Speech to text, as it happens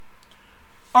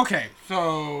Okay,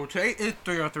 so today is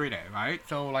 303 day, right?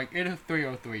 So, like, it is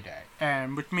 303 day.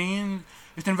 And which means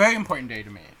it's a very important day to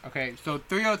me. Okay, so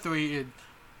 303 is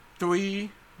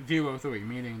 303,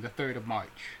 meaning the 3rd of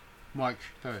March. March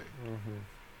 3rd. Mm-hmm.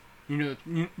 You know,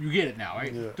 you get it now,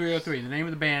 right? Yes. 303. The name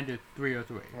of the band is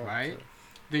 303, right? Okay.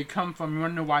 They come from, you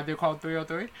want to know why they're called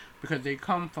 303? Because they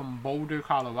come from Boulder,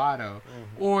 Colorado,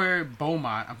 Mm-hmm. or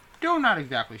Beaumont. I'm still not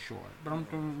exactly sure, but I'm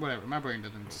doing whatever. My brain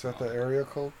doesn't go. Is that well. the area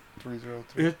code?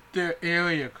 303? It's their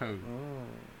area code.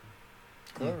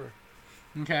 Clever.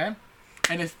 Okay?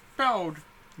 And it's spelled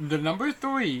the number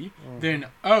 3, Mhm. then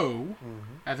O,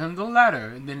 Mm-hmm. as in the letter,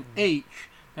 and then H,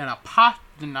 then not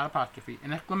apostrophe,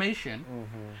 an exclamation,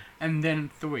 Mm-hmm. and then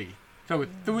 3. So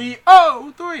it's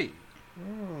 303.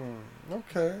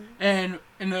 Okay. And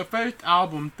in the first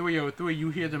album, 303, you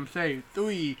hear them say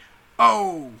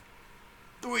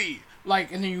 303.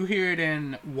 Like, and then you hear it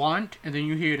in Want, and then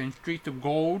you hear it in Streets of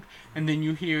Gold, and then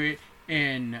you hear it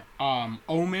in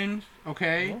Omens,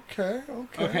 okay? Okay.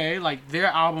 Okay, like their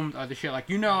albums are the shit. Like,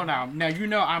 you know now you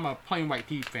know I'm a Plain White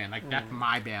T's fan. Like, that's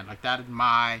my band. Like, that is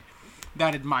my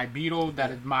Beatles.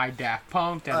 That is my Daft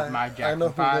Punk. That is my Jackson I know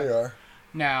who 5. they are.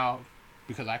 Now,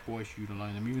 because I forced you to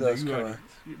learn them, even That's though you correct.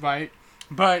 right?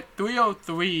 But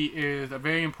 303 is a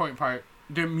very important part.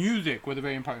 Their music was a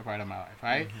very important part of my life,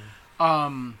 right?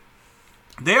 Mm-hmm.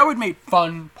 They always made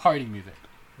fun party music.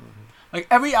 Mm-hmm. Like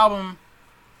every album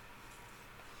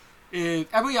is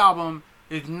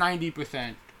 90%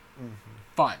 Mm-hmm.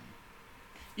 fun.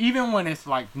 Even when it's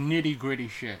like nitty gritty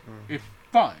shit, Mm-hmm. it's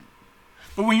fun.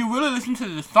 But when you really listen to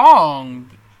the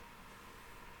songs,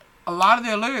 a lot of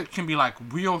their lyrics can be like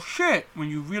real shit when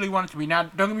you really want it to be. Now,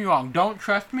 don't get me wrong. Don't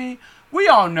Trust Me. We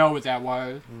all know what that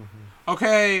was. Mm-hmm.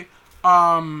 Okay?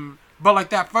 But like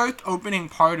that first opening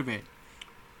part of it,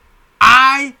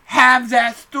 I have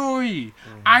that story.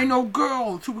 Mm-hmm. I know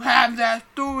girls who have that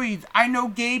stories. I know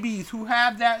gabies who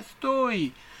have that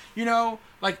story. You know,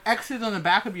 like X's on the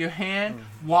back of your hand,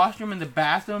 wash them in the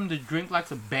bathroom to drink like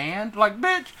a band. Like,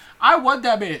 bitch, I was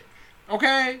that bitch.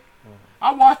 Okay?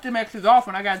 I washed them X's off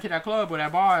when I got into that club or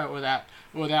that bar or that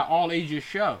all ages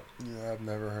show. Yeah, I've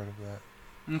never heard of that.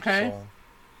 Okay?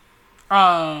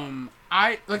 Song.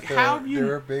 I like how have you They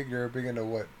were big into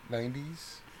what,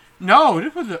 90s? No,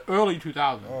 this was the early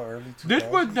 2000s. Oh, early 2000s. This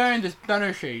was during the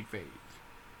Stunner Shade phase.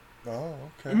 Oh,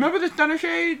 okay. Remember the Stunner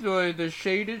Shades or the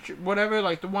Shaded whatever,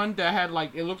 like the one that had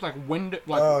like it looked like window,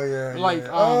 like oh yeah, like yeah.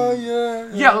 Oh yeah,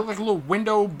 yeah, it looked like a little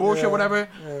window bullshit, Yeah, whatever.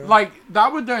 yeah. Like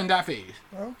that was during that phase.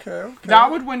 Okay. That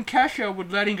was when Kesha was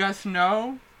letting us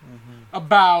know Mm-hmm.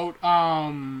 about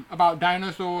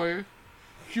dinosaurs.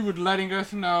 She was letting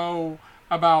us know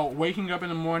about waking up in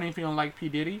the morning feeling like P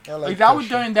Diddy. I like that was Kesha.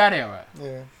 during that era.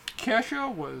 Yeah.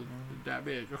 Kesha was that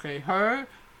bitch. Okay, her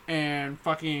and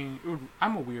fucking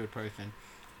I'm a weird person.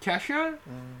 Kesha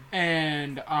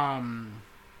and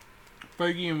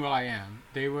Fergie and will.i.am.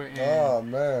 They were in Oh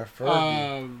man,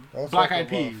 Fergie. Black Eyed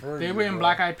Peas. They were in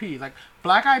Black Eyed Peas. Like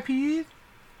Black Eyed Peas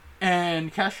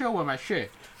and Kesha were my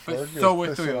shit. But Fergie so was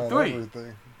was pissing on 303.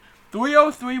 everything.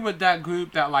 303 was that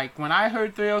group that like when I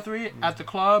heard 303 at the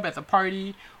club, at the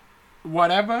party,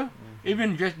 whatever,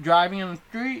 even just driving in the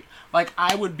street, like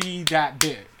I would be that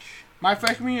bitch. My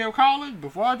freshman year of college,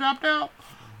 before I dropped out,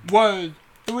 was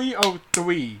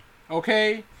 303.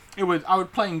 Okay? I was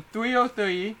playing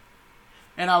 303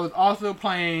 and I was also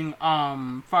playing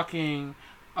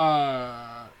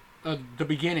The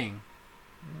Beginning.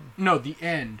 No, The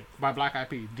End by Black Eyed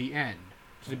Peas. The End.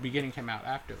 The Beginning came out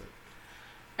afterwards.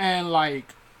 And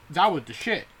like that was the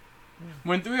shit.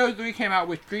 When 303 came out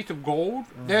with Streets of Gold,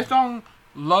 their song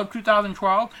Love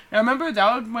 2012. And I remember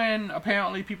that was when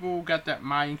apparently people got that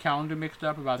Mayan calendar mixed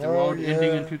up about the world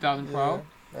ending in 2012.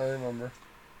 Yeah, I remember.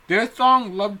 Their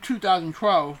song Love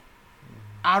 2012.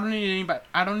 I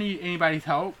don't need anybody's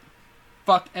help.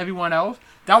 Fuck everyone else.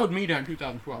 That was me during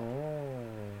 2012. Oh.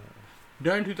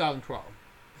 During 2012.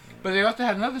 But they also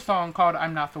had another song called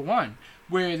I'm Not the One,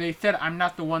 where they said I'm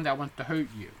not the one that wants to hurt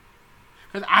you.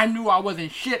 Because I knew I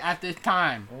wasn't shit at this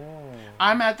time. Oh.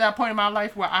 I'm at that point in my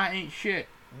life where I ain't shit.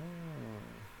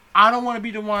 I don't want to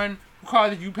be the one who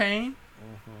causes you pain.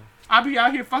 I be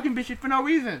out here fucking bitches for no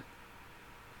reason.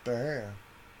 Damn.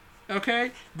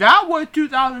 Okay? That was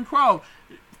 2012.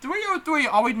 303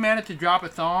 always managed to drop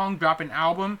a song, drop an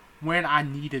album when I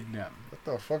needed them. What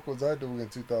the fuck was I doing in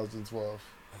 2012?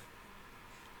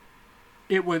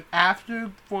 It was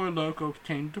after Four Loko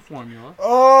changed the formula.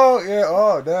 Oh yeah.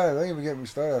 Oh damn. They even get me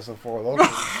started on some Four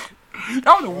Loko.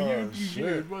 That was a weird few shit.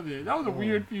 years, wasn't it? That was a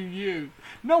weird few years.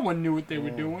 No one knew what they were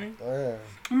doing. Damn.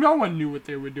 No one knew what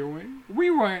they were doing. We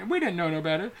didn't know no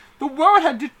better. The world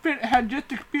had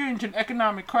just experienced an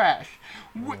economic crash,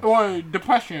 or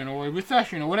depression, or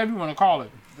recession, or whatever you want to call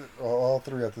it. All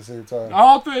three at the same time.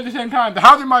 All three at the same time. The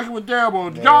housing market was terrible.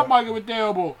 The job market was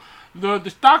terrible. The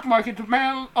stock market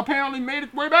apparently made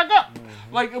its way back up.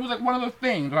 Like, it was like one of those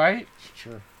things, right?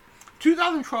 Sure.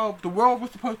 2012, the world was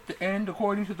supposed to end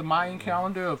according to the Mayan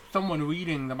calendar of someone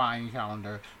reading the Mayan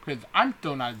calendar. Because I'm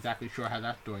still not exactly sure how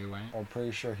that story went. I'm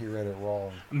pretty sure he read it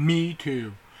wrong. Me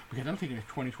too. Because I'm thinking it's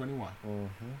 2021.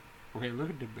 Mm-hmm. Okay, look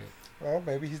at the bit. Well,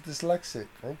 maybe he's dyslexic.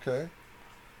 Okay.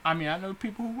 I mean, I know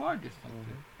people who are dyslexic.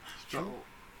 Mm-hmm. It's true.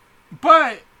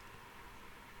 But,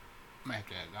 man,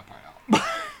 that part out.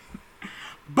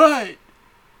 But,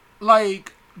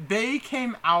 like, they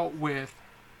came out with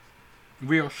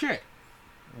real shit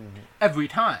every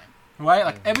time, right?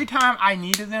 Like, every time I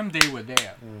needed them, they were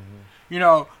there. You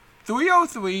know,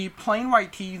 303, Plain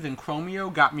White Tees, and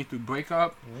Chromeo got me through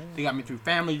breakup. They got me through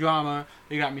family drama.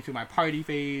 They got me through my party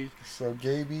phase. So,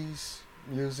 Gaby's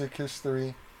music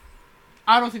history.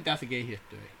 I don't think that's a gay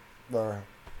history. Alright.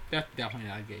 That's definitely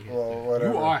not a gay history. Well,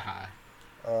 whatever. You are high.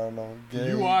 No, gay.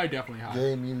 You are definitely high.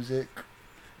 Gay music.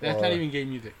 That's not even gay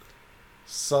music.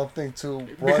 Something to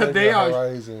Because broaden they your are-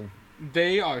 horizon.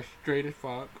 They are straight as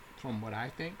fuck, from what I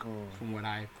think, from what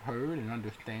I've heard and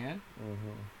understand.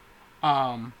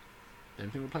 Same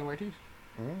thing with Plain White Tees.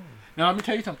 Now let me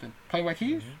tell you something. Plain White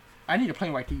Tees? I need a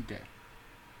Plain White Tees day.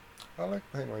 I like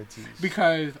Plain White Tees.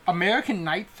 Because American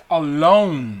Nights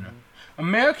alone,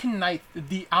 American Nights,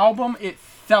 the album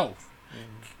itself,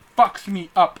 fucks me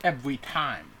up every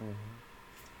time.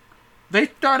 They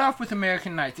start off with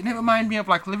American Nights, and it reminds me of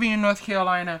like living in North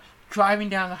Carolina, driving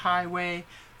down the highway,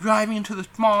 driving into the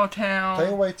small town.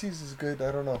 Plain White Tees is good.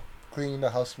 I don't know. Cleaning the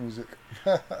house music.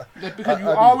 That's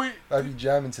because I'd be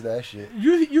jamming to that shit.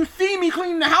 You see me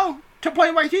clean the house to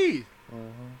Plain White Tees.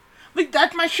 Like,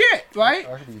 that's my shit, right?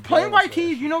 Plain White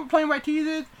Tees, you know what Plain White Tees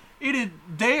is?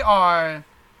 They are,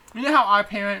 you know how our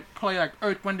parents play like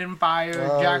Earth, Wind and Fire,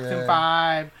 Jackson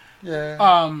 5,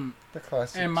 the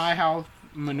classics. in my house,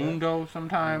 Menudo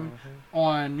sometime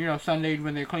on, you know, Sundays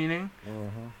when they're cleaning.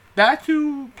 That's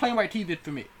who Plain White Tees is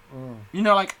for me. You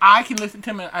know, like, I can listen to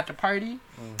him at the party.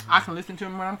 I can listen to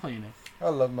him when I'm cleaning. I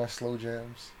love my slow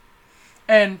jams.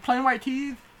 And Plain White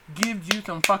Tees gives you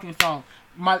some fucking songs.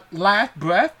 My Last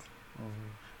Breath.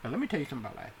 Now, let me tell you something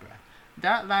about Last Breath.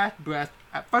 That Last Breath,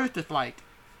 at first it's like,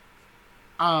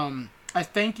 I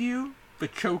thank you for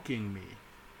choking me.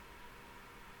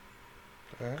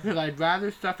 Because I'd rather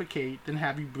suffocate than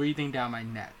have you breathing down my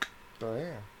neck.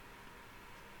 Damn.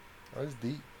 That's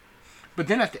deep. But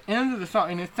then at the end of the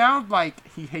song, and it sounds like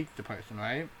he hates the person,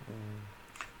 right?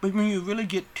 But when you really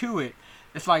get to it,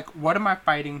 it's like, what am I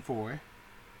fighting for?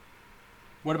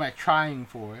 What am I trying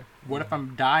for? What if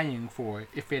I'm dying for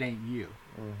if it ain't you?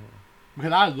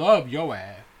 Because I love your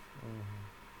ass.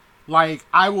 Like,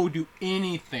 I will do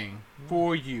anything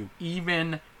for you,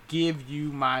 even give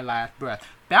you my last breath.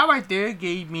 That right there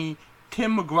gave me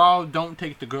Tim McGraw Don't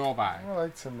Take the Girl vibe. I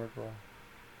like Tim McGraw.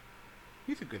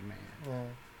 He's a good man.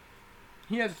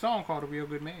 He has a song called A Real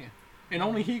Good Man. And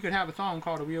only he could have a song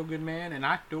called A Real Good Man, and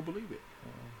I still believe it.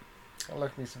 I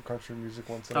like me some country music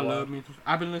once in a while. I love me.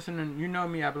 I've been listening, you know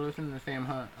me, I've been listening to Sam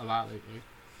Hunt a lot lately.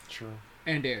 True.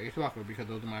 And Darius Rucker, because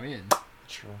those are my men.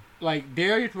 True. Like,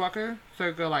 Darius Rucker,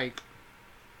 circa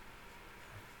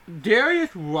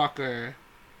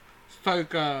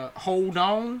Hold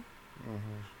On.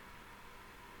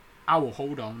 I will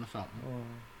hold on to something.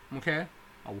 Okay?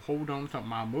 I will hold on to something.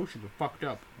 My emotions are fucked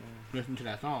up listening to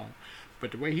that song.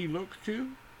 But the way he looks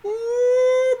too,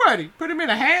 ooh, buddy, put him in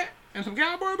a hat and some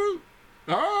cowboy boots.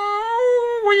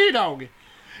 Oh, where you doggy?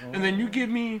 And then you give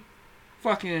me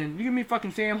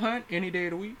fucking Sam Hunt any day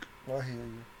of the week. I hear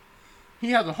you.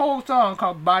 He has a whole song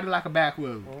called Body Like a Back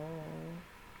Road.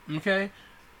 Okay?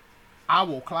 I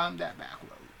will climb that back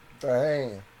road.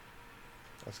 Dang.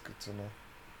 That's good to know.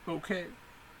 Okay?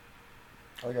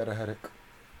 I got a headache.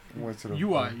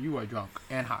 You are drunk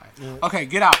and high. Okay,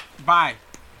 get out. Bye.